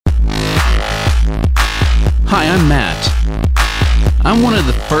Hi, I'm Matt. I'm one of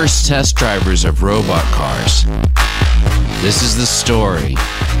the first test drivers of robot cars. This is the story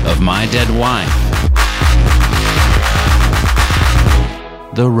of my dead wife,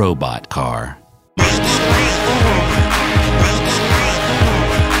 the robot car.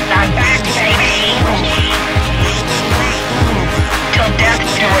 I'm back, baby. Till death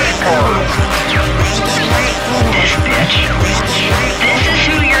do us part. This bitch. This is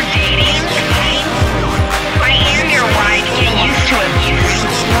who you're dating? I am your wife. Get used to it.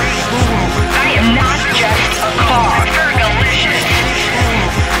 I am not just a car. Fergalicious.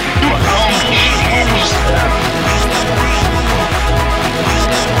 You own shit.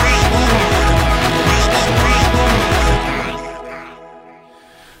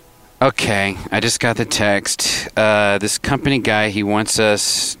 Okay, I just got the text. This company guy, he wants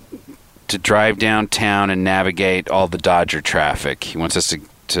us to drive downtown and navigate all the Dodger traffic. He wants us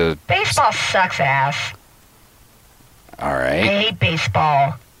to... Baseball sucks ass. All I right. hate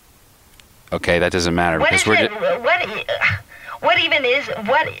baseball. Okay, that doesn't matter. What because is it? What even is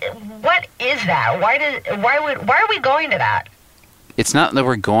what is that? Why are we going to that? It's not that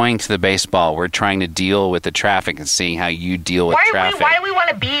we're going to the baseball. We're trying to deal with the traffic and seeing how you deal with traffic. Why do we want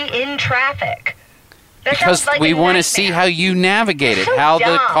to be in traffic? That Because sounds like we a want to nightmare. see how you navigate it, So how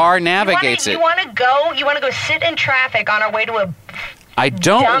dumb. the car navigates You it. want to go sit in traffic on our way to a I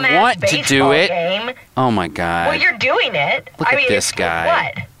don't dumbass want to do baseball it. game. Oh my God. Well, you're doing it. Look I at mean, this it's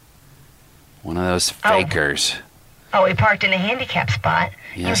guy. What? One of those fakers. Oh, he parked in a handicap spot.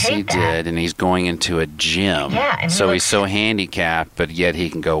 Yes, you hate he that. did, and he's going into a gym. Yeah, and he so he's looks- so handicapped, but yet he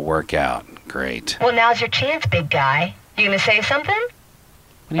can go work out. Great. Well, now's your chance, big guy. You gonna say something?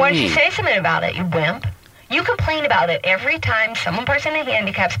 What do Why you don't you mean? say something about it, you wimp? You complain about it every time someone parks in a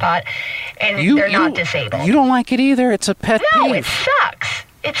handicap spot and they're not disabled. You don't like it either. It's a pet No, peeve. it sucks.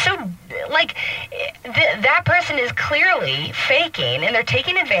 It's so, like, that person is clearly faking, and they're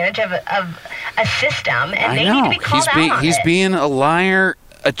taking advantage of a system, and I they know. need to be called out on He's it. being a liar,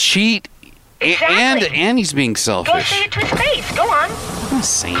 a cheat, Exactly. and he's being Go selfish. say it to his face. Go on. I'm not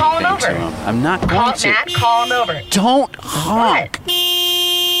saying Call him anything to over. him. I'm not going Call to. Matt. Call him over. Don't honk. What?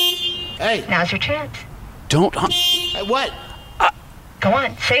 Hey, Now's your chance. Don't honk. what? Go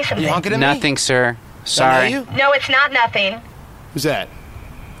on. Say Are something. you honking at me? Nothing, sir. Is that Sorry. you? No, it's not nothing. Who's that?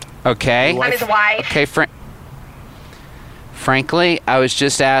 Okay. I'm his wife. Okay, frankly, I was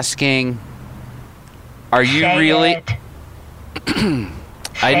just asking, are you Say really... it.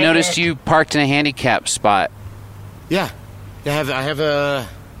 I Say noticed it. you parked in a handicap spot. Yeah. I have a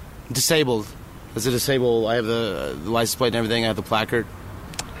disabled. It's a disabled. I have the license plate and everything. I have the placard.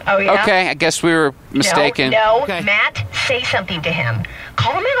 Oh, yeah? Okay, I guess we were mistaken. No, Okay. Matt, say something to him.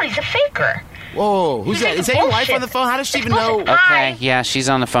 Call him out. He's a faker. Whoa, who's This that? is Is that your wife bullshit. on the phone? How does she It's even know? bullshit. Hi. Okay, yeah, she's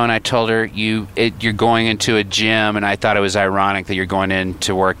on the phone. I told her you're going into a gym, and I thought it was ironic that you're going in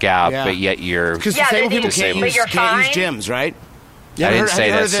to work out, Yeah. but yet you're... Because Yeah, disabled but people you- can't but use, you're can't use fine. gyms, right? I didn't say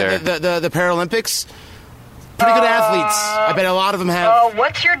have you that, heard of the Paralympics? Pretty good athletes. I bet a lot of them have. Oh,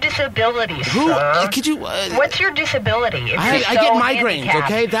 what's your disability, Who? sir? Could you? What's your disability? If I you're get so migraines,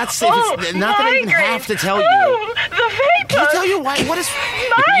 handicapped? okay? That's oh, it's not that I even have to tell you. Oh, the vapors. Can I tell you why? What is?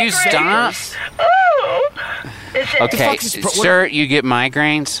 Can you stop? Oh. Is it, Okay, fuck is sir, you get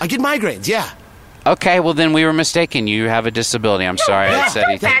migraines? I get migraines. Yeah. Okay, well then we were mistaken. You have a disability. I'm sorry I said Don't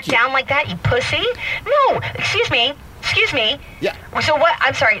anything. back down like that, you pussy. No, excuse me. Yeah. So what?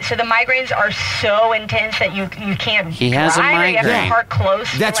 I'm sorry. So the migraines are so intense that you can't. He has a drive, or you have migraine. to park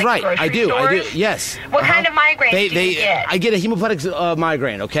close. to, That's like, right. I grocery do. I do. stores? Yes. What kind of migraines do you get? I get a hemiplegic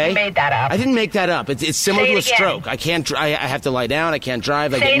migraine. Okay. You made that up. I didn't make that up. It's similar Say to a it again. stroke. I can't. I have to lie down. I can't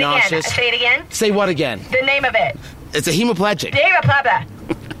drive. I Say get it nauseous. again. Say it again. Say what again? The name of it. It's a hemiplegic. Blah blah blah.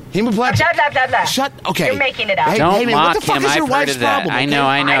 Hemiplegic. Blah blah blah blah. Shut. Okay. You're making it up. Hey, Don't hey, man, mock what the fuck him. is your I've heard wife's of that. problem, I okay? know.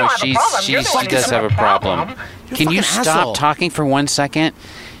 I don't have a She problem. You're the one who does doesn't have a have a problem. problem. Can you fucking stop asshole. talking for 1 second?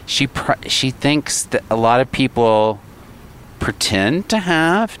 She thinks that a lot of people pretend to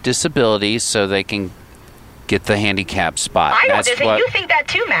have disabilities so they can get the handicap spot. I don't That's think what. you think that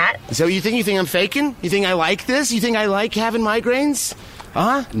too, Matt. So you think I'm faking? You think I like this? You think I like having migraines?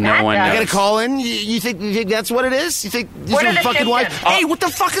 Huh? No Matt one does. I knows. gotta call in. You think that's what it is? You think this What is are your the fucking wife? symptoms? Hey, what the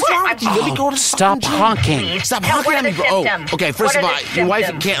fuck is What? wrong with you? Let me go to the Stop fucking gym. honking. Please. Stop Tell- honking what at are me, the bro. Oh, symptoms? okay. First What of are all, the your wife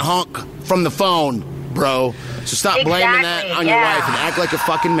symptoms? can't honk from the phone, bro. So stop blaming that Exactly, on your yeah. wife and act like a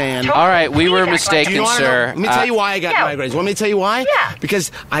fucking man. Totally. All right, we Please were act like mistaken, Do you want to know? sir. Let me tell you why I got Yeah. migraines. Want me to tell you why? Yeah. Because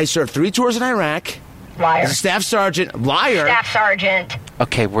I served 3 tours in Iraq Liar. as a staff sergeant. Liar. Staff sergeant.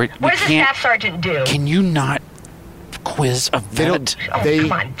 Okay, we What does a can't. staff sergeant do? Can you not quiz a They vet? don't. Oh, they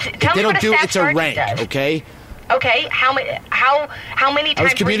come on. Tell they me what don't a do. staff It's a sergeant rank. does. Okay. Okay, how many I times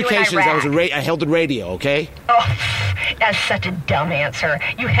was communications. were you in Iraq? I held the radio. Okay. Oh, that's such a dumb answer.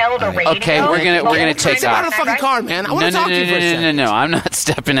 You held a radio. Okay, we're gonna take Step out off. of the fucking car, man. I want to talk to you for a second. No. I'm not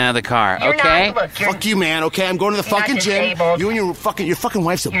stepping out of the car. You're Okay. Not, look, Fuck you, man. Okay, I'm going to the You're fucking not gym. disabled. You and your fucking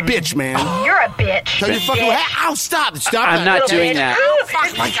wife's a bitch, man. You're a bitch. Tell your fucking bitch. ow, stop. I'm not doing that. Ow,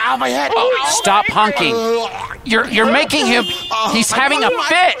 Fuck, like, ow, my head. Stop honking. You're making him. He's having a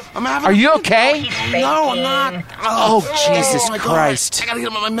fit. Are you okay? No, I'm not. Oh, Jesus my Christ. God. I gotta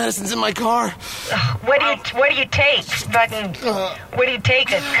get my medicines in my car. What do you take? Fucking. What do you take?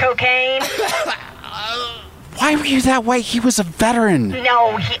 Cocaine? Why were you that way? He was a veteran.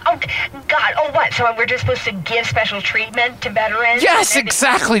 No, oh, God. Oh, what? So we're just supposed to give special treatment to veterans? Yes,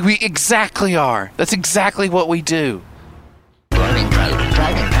 exactly. We exactly are. That's exactly what we do.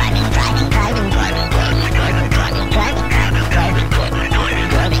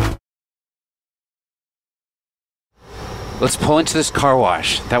 Let's pull into this car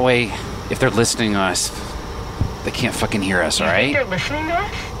wash. That way, if they're listening to us, they can't fucking hear us, all right? They're listening to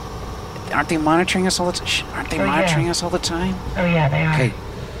us? Aren't they monitoring us all the time? Aren't they monitoring us all the time? Oh, yeah, they are. Okay.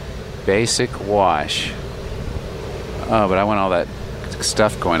 Basic wash. Oh, but I want all that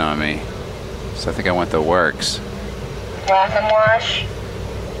stuff going on me. So I think I want the works. Bath and wash?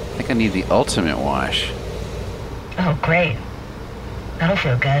 I think I need the ultimate wash. Oh, great. That'll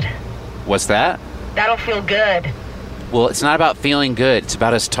feel good. What's that? That'll feel good. Well, it's not about feeling good. It's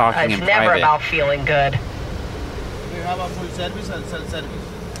about us talking It's in never private. about feeling good. Do you have a full service or self-service?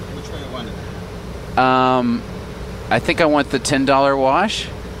 Which one you want? I think I want the $10 wash.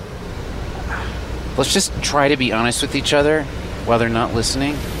 Let's just try to be honest with each other while they're not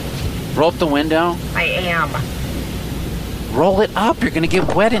listening. Roll up the window. I am. Roll it up. You're going to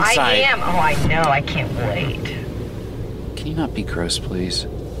get wet inside. I am. Oh, I know. I can't wait. Can you not be gross, please?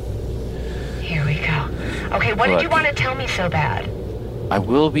 Here we go. Okay, what did Look. you want to tell me so bad? I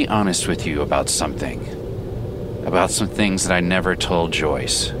will be honest with you about something. About some things that I never told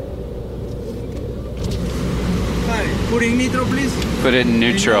Joyce. Hi, put in neutral, please. Put it in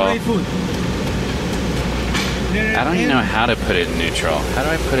neutral. Enjoy food. I don't even know how to put it in neutral. How do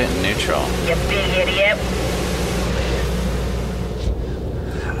I put it in neutral? You big idiot.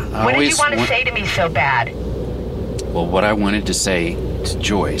 What did you want to say to me so bad? Well, what I wanted to say to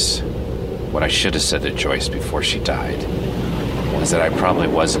Joyce, what I should have said to Joyce before she died, was that I probably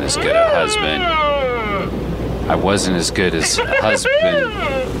wasn't as good a husband. I wasn't as good as a husband.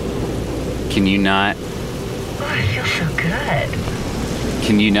 Can you not? Oh, I feel so good.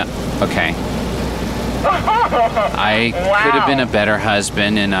 Can you not? Okay. I Wow. could have been a better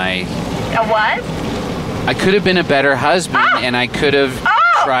husband, and A what? I could have been a better husband, and I could have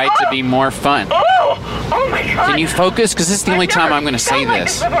tried to be more fun. Oh my God. Can you focus? Because this is the only time I'm going to say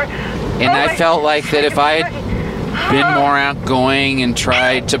this. And I felt like that if I had been more outgoing and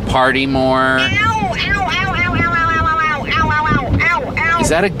tried to party more. Ow, ow, ow, ow, ow, ow, ow, ow, ow, ow, ow. Is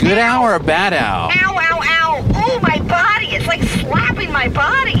that a good ow or a bad ow? Ow, ow, ow. Oh, my body. It's like slapping my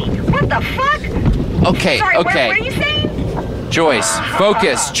body. What the fuck? Okay, Sorry, okay. What are you saying? Joyce,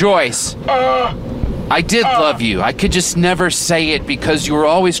 focus, Joyce. I did love you. I could just never say it because you were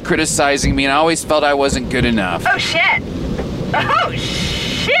always criticizing me and I always felt I wasn't good enough. Oh, shit. Oh,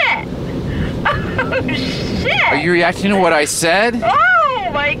 shit. Oh, shit. Are you reacting to what I said? Oh,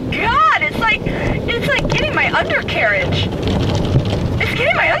 my God. It's like getting my undercarriage. It's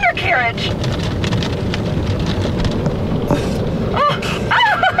getting my undercarriage.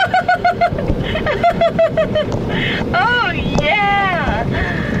 Oh, yeah.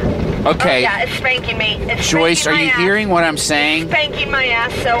 Okay. Oh, yeah, it's spanking me. It's Joyce, are spanking you my ass. hearing what I'm saying? Spanking my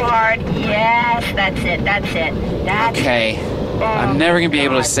ass so hard. Yes, that's it. That's it. That's Okay. I'm never going to be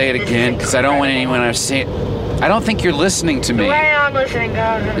able to say it again because I don't want anyone to say it. I don't think you're listening to me. Right, I'm listening.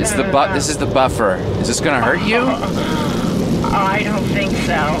 This is the buffer. Is this going to hurt you? Oh, I don't think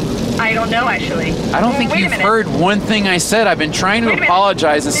so. I don't know, actually. I don't think Wait a you've minute. heard one thing I said. I've been trying to Wait a minute.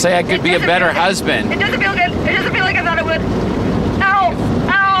 apologize and say I could It be a doesn't better feel good. husband. It doesn't feel good. It doesn't feel like I thought it would. Ow!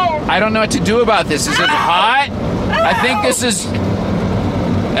 Ow! I don't know what to do about this. Is it hot? I think this is the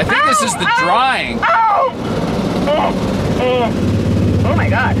drying. Ow! Oh my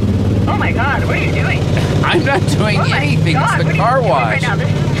God. Oh my God. What are you doing? I'm not doing Oh my anything. God, It's what the are car you doing wash. right now? This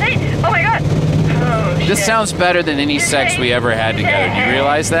is insane. Oh my God. Oh, This shit. sounds better than any sex we ever had together. Do you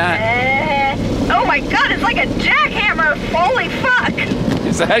realize that? Oh my God, it's like a jackhammer. Holy fuck.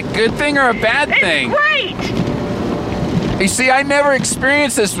 Is that a good thing or a bad It's thing? great. You see, I never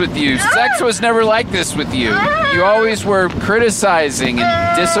experienced this with you. Sex was never like this with you. You always were criticizing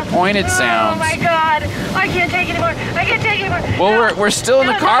and disappointed sounds. Oh my God! I can't take it anymore. I can't take it anymore. Well, we're still in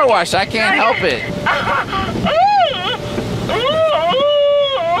the car wash. I can't help it.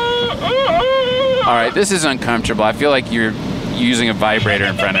 All right, this is uncomfortable. I feel like you're using a vibrator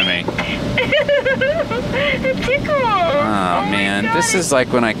in front of me. It tickles. Oh man, this is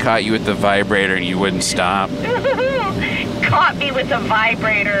like when I caught you with the vibrator and you wouldn't stop. Caught me with a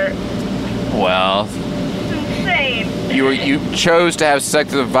vibrator. Well, Insane. you chose to have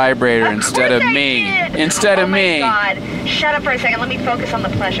sex with a vibrator instead of me. Instead of me. Oh my God! Shut up for a second. Let me focus on the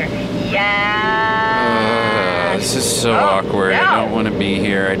pleasure. Yeah. This is so awkward. no. I don't want to be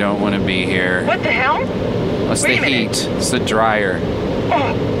here. I don't want to be here. What the hell? What's the Wait a minute. heat? It's the dryer.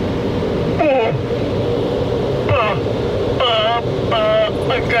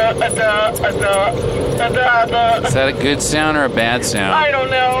 Is that a good sound or a bad sound? I don't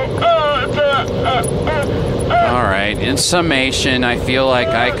know. All right. In summation, I feel like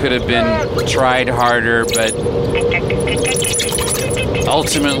I could have been tried harder, but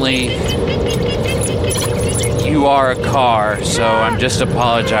ultimately, you are a car, so I'm just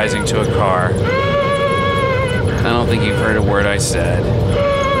apologizing to a car. I don't think you've heard a word I said.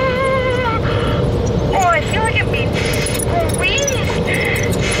 Oh, I feel like I'm being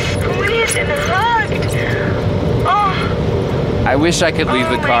squeezed and hugged. Oh. I wish I could leave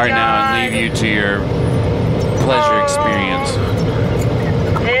the Oh my car now God. and leave you to your pleasure experience.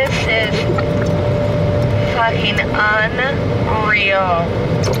 This is fucking unreal.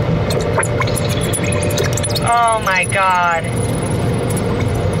 Oh my God.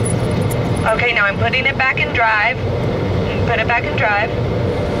 Okay, now I'm putting it back in drive. Put it back in drive.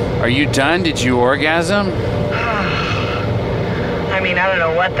 Are you done? Did you orgasm? I mean, I don't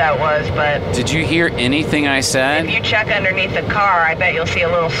know what that was, but Did you hear anything I said? if you check underneath the car, I bet you'll see a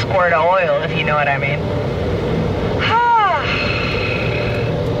little squirt of oil, if you know what I mean.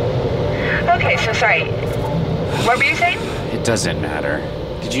 Okay, so sorry. What were you saying? It doesn't matter.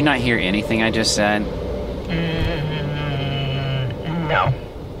 Did you not hear anything I just said? No.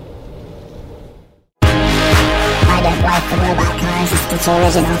 My Death Wife for Robot Cars is feature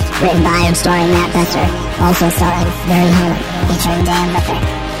original, written by and starring Matt Besser, also starring Barry Helen, featuring Dan Butler,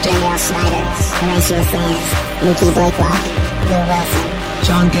 Danielle Snyder, Horatio Sands, Nikki Blakelock, Bill Wilson,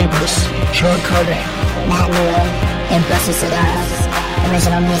 John Gabris, Sean Carday, Matt Newell, and Bessie Sedaris.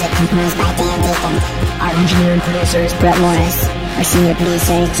 original music composed by Dan Deacon, Our engineer and producer is Brett Morris, our senior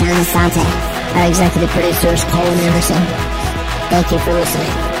producer is John Asante, Our executive producer is Colin Anderson. thank you for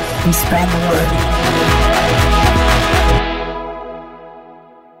listening. And spread the word.